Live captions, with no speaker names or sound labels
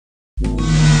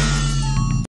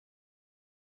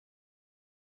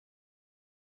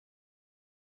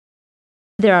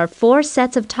There are 4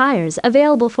 sets of tires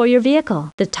available for your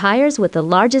vehicle. The tires with the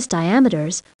largest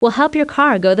diameters will help your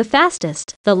car go the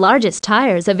fastest. The largest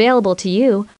tires available to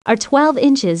you are 12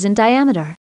 inches in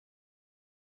diameter.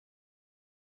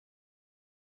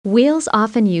 Wheels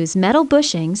often use metal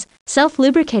bushings,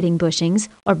 self-lubricating bushings,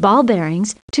 or ball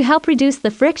bearings to help reduce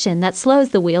the friction that slows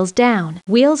the wheels down.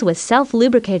 Wheels with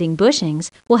self-lubricating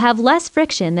bushings will have less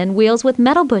friction than wheels with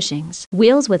metal bushings.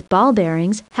 Wheels with ball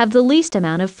bearings have the least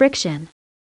amount of friction.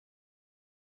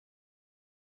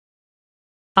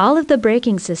 All of the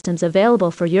braking systems available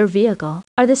for your vehicle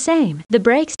are the same. The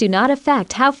brakes do not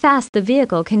affect how fast the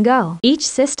vehicle can go. Each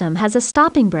system has a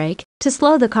stopping brake to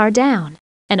slow the car down,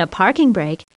 and a parking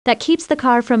brake that keeps the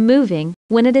car from moving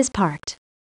when it is parked.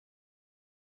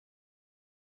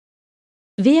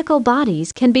 Vehicle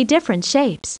bodies can be different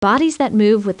shapes. Bodies that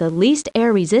move with the least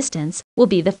air resistance will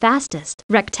be the fastest.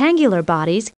 Rectangular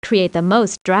bodies create the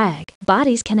most drag.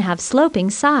 Bodies can have sloping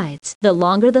sides. The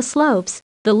longer the slopes,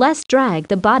 the less drag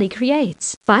the body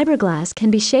creates. Fiberglass can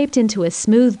be shaped into a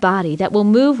smooth body that will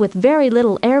move with very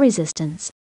little air resistance.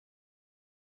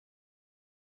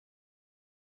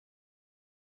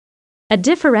 A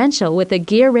differential with a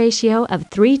gear ratio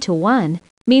of 3:1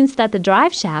 means that the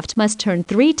drive shaft must turn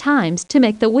 3 times to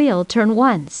make the wheel turn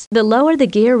once. The lower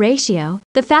the gear ratio,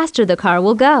 the faster the car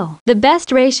will go. The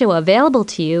best ratio available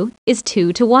to you is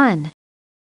 2:1.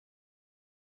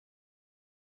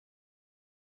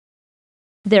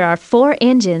 There are 4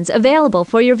 engines available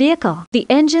for your vehicle. The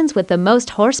engines with the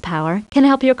most horsepower can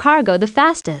help your car go the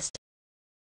fastest.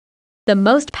 The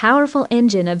most powerful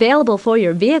engine available for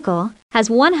your vehicle has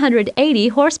 180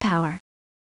 horsepower.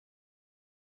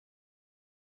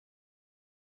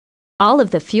 All of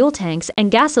the fuel tanks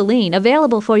and gasoline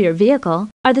available for your vehicle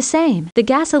are the same. The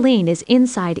gasoline is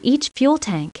inside each fuel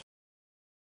tank.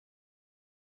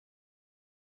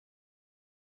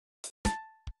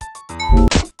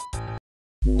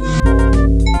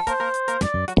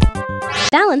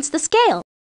 Balance the scale.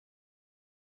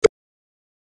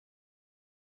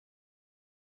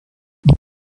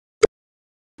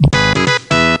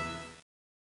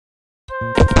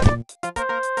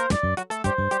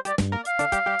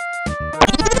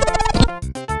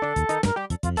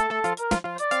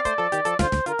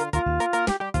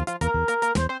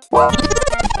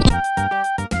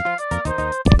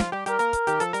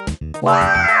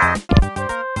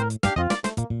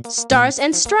 Stars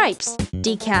and stripes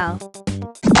decal.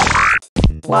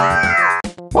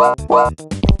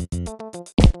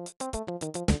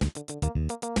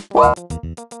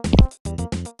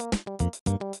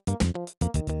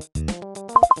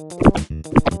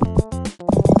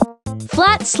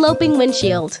 Flat sloping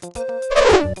windshield.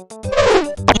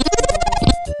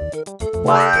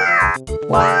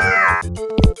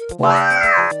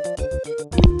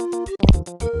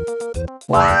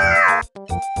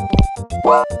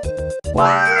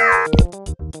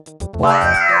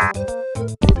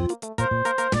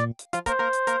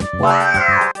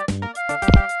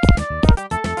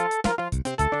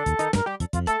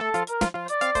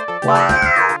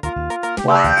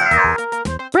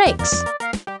 Brakes.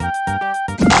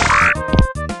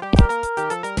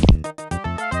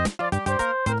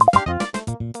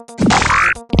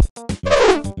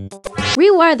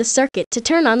 Rewire the circuit to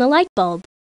turn on the light bulb.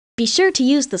 Be sure to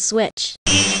use the switch.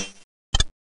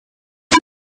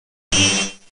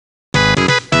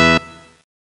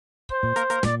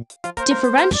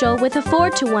 Differential with a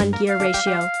 4:1 gear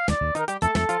ratio.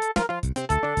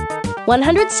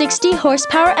 160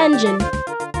 horsepower engine.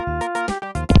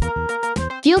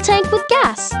 Fuel tank with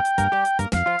gas.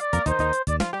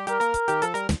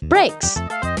 Brakes.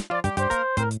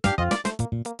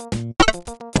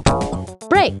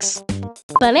 Brakes.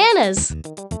 Bananas.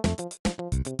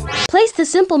 Place the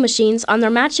simple machines on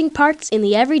their matching parts in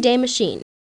the everyday machine.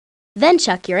 Then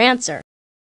check your answer.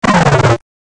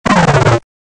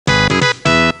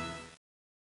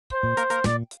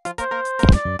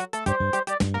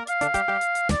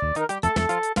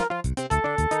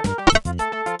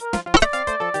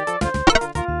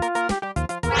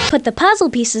 Put the puzzle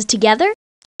pieces together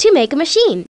to make a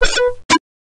machine.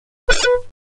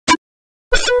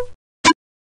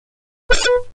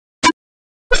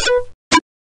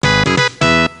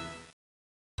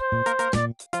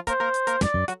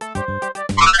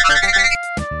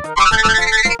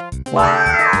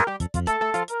 Wow.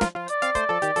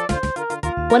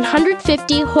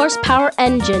 150 horsepower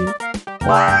engine.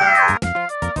 Wow.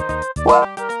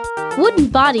 Wooden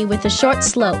body with a short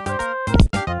slope.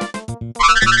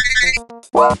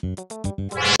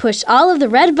 Push all of the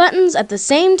red buttons at the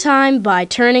same time by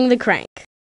turning the crank.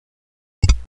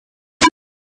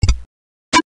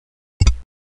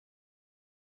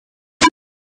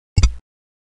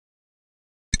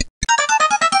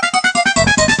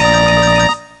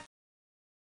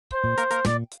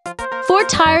 4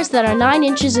 tires that are 9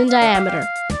 inches in diameter.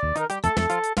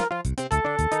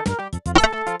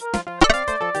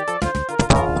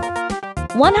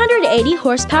 $180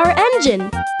 horsepower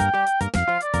engine.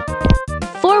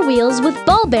 4 wheels with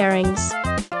ball bearings.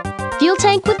 Fuel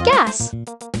tank with gas.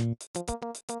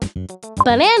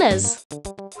 Bananas.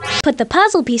 Put the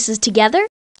puzzle pieces together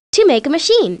to make a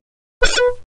machine.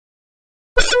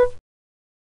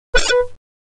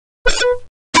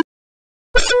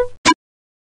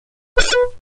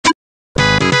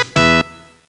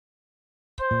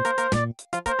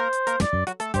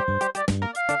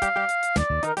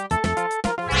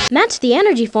 Match the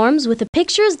energy forms with the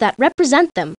pictures that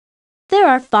represent them. There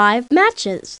are 5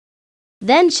 matches.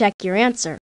 Then check your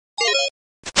answer.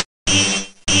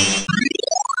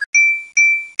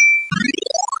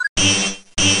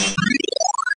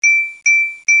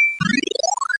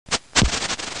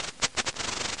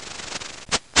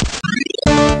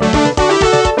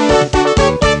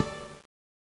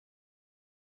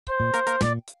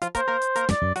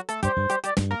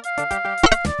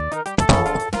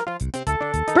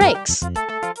 Brakes.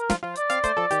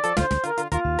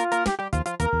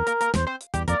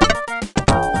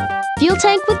 Fuel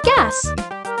tank with gas.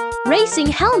 Racing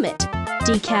helmet.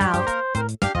 Decal.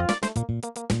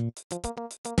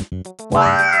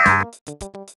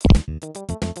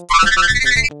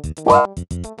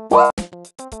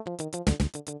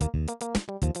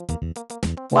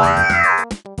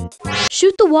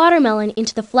 Shoot the watermelon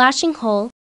into the flashing hole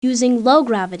using low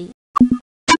gravity.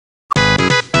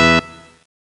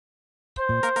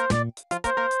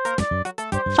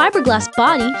 Fiberglass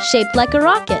body shaped like a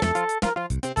rocket.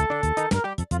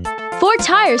 4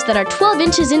 tires that are 12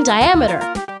 inches in diameter.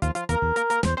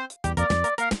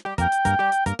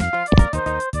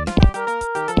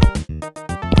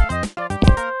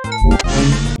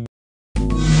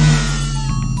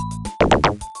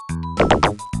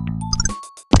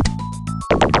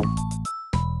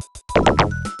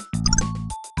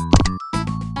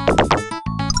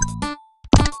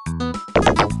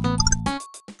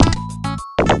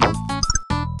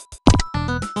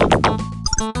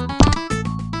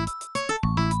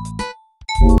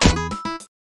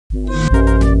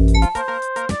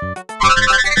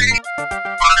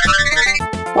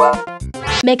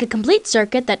 Make a complete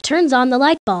circuit that turns on the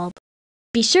light bulb.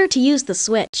 Be sure to use the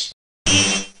switch.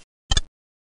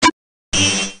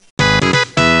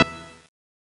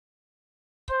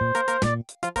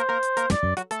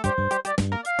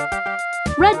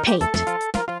 Red paint.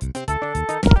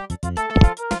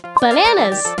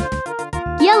 Bananas.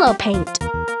 Yellow paint.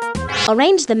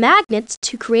 Arrange the magnets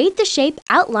to create the shape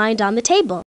outlined on the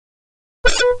table.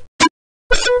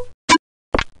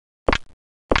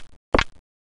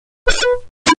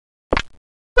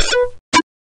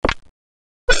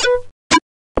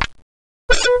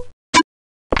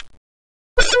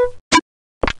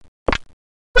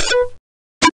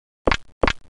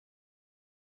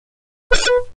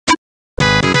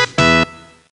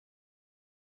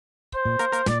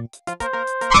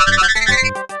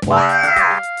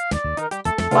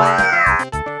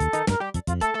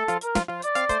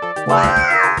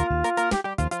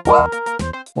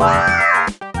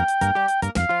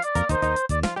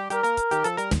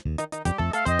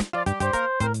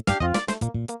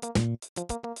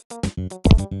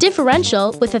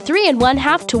 Differential with a 3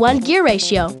 1/2 to 1 gear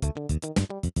ratio.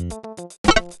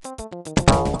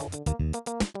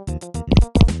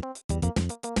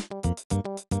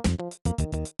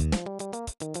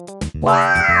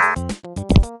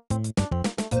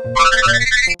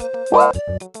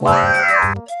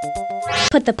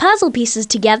 Put the puzzle pieces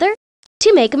together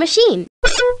to make a machine.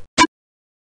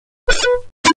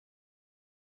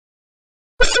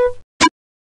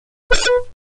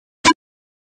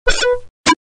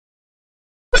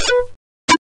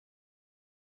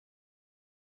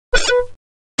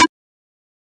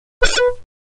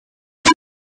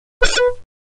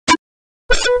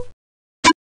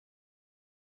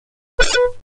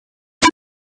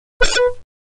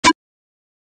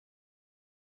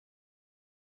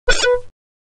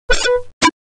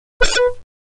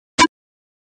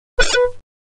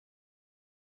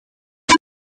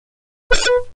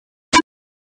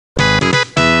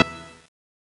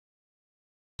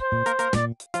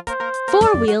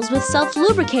 Four wheels with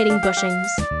self-lubricating bushings.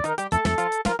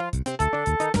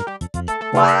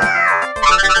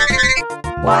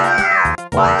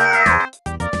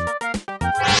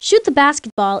 Shoot the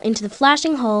basketball into the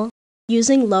flashing hole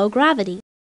using low gravity.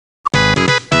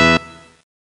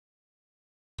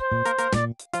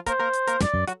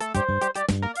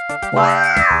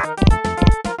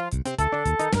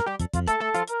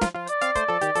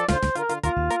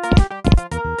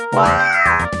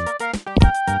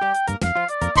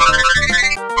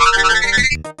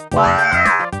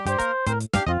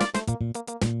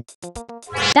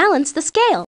 Balance the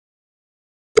scale.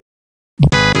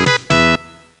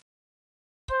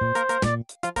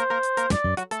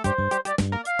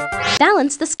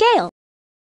 Balance the scale.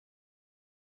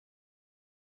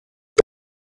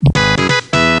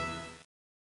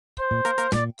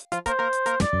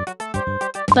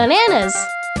 Bananas!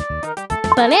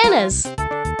 Bananas!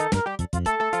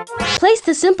 Place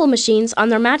the simple machines on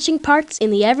their matching parts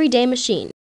in the everyday machine.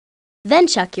 Then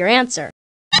check your answer.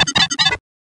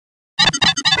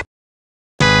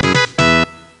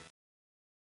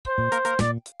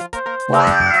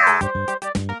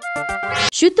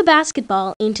 Shoot the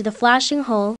basketball into the flashing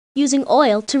hole using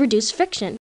oil to reduce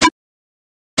friction.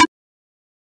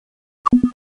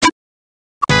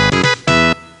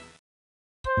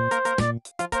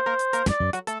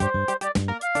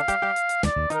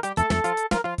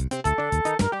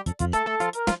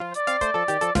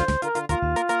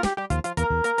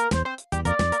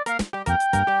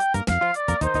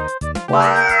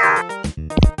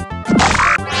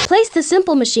 Place the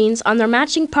simple machines on their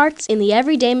matching parts in the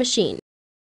everyday machine.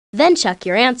 Then check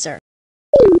your answer.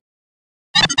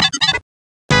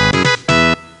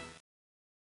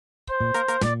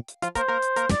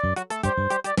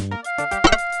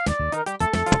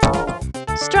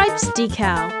 Stripes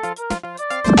decal.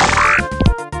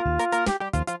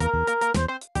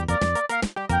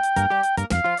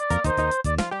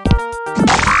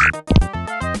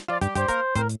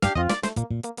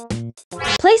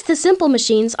 Place the simple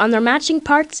machines on their matching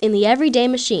parts in the everyday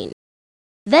machine.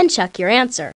 Then check your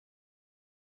answer.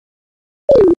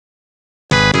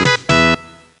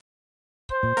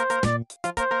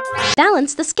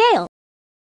 Balance the scale.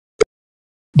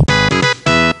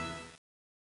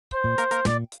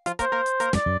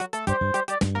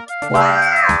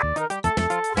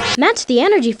 Match the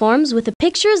energy forms with the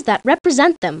pictures that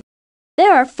represent them.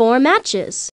 There are 4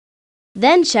 matches.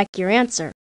 Then check your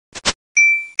answer.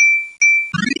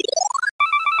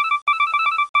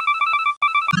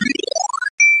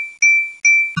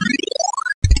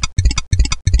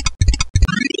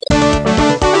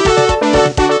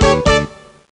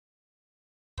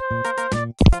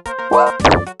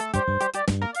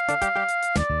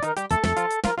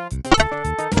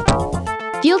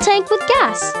 Fuel tank with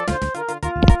gas.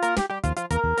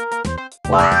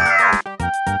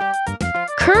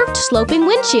 Curved sloping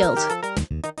windshield.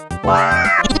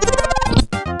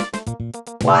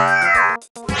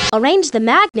 Arrange the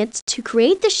magnets to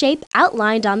create the shape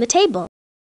outlined on the table.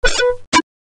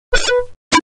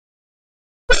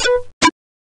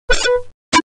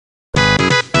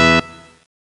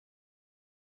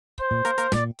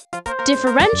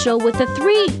 Differential with a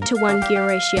 3:1 gear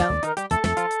ratio.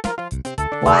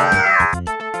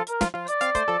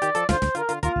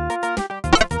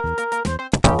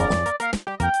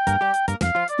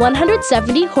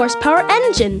 170 horsepower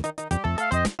engine.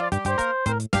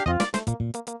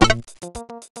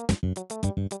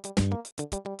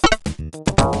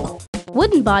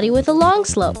 Wooden body with a long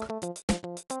slope.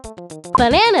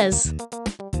 Bananas.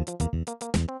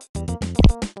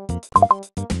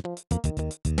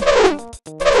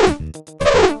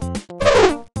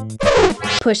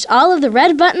 Push all of the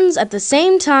red buttons at the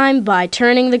same time by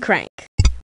turning the crank.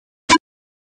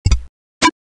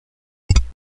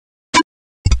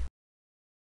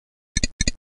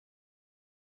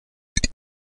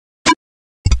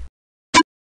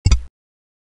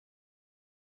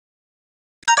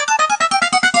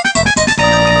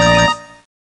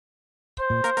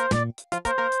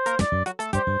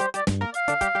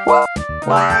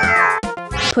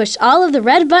 Push all of the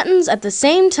red buttons at the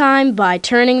same time by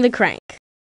turning the crank.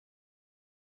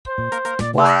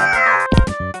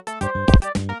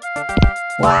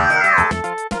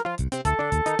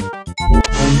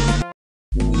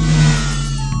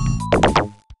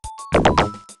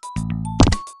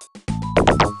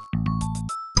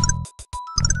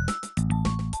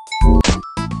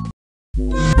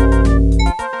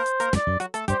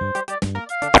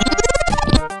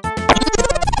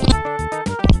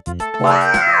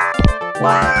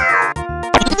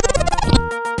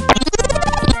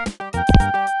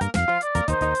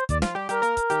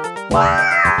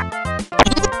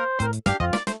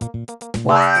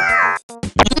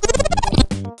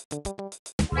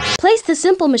 Place the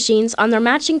simple machines on their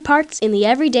matching parts in the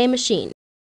everyday machine.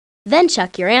 Then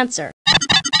check your answer.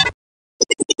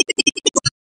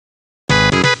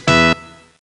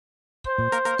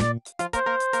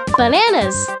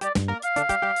 Bananas.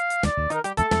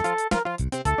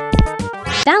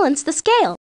 Balance the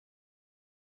scale.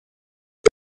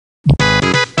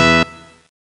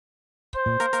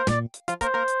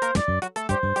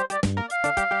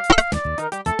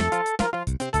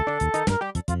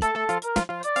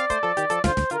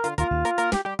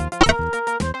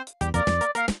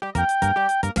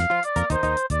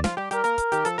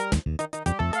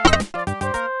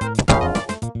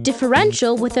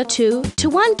 Differential with a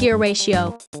 2-to-1 gear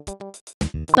ratio.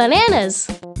 Bananas!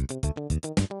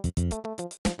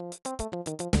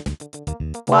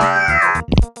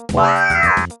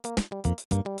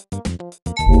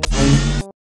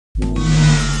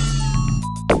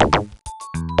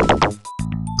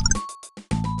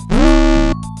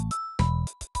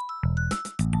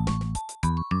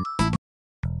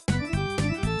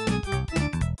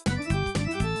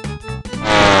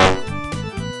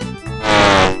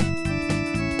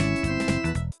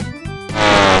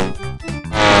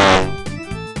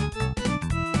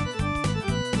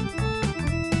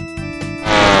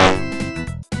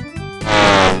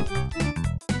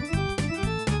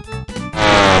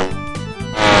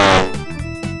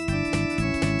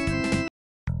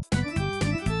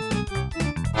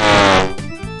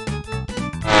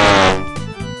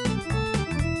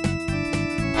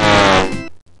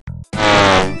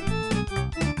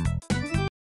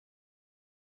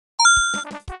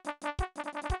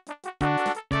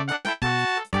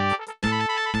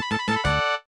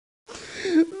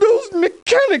 Those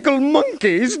mechanical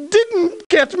monkeys didn't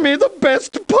get me the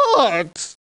best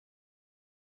parts!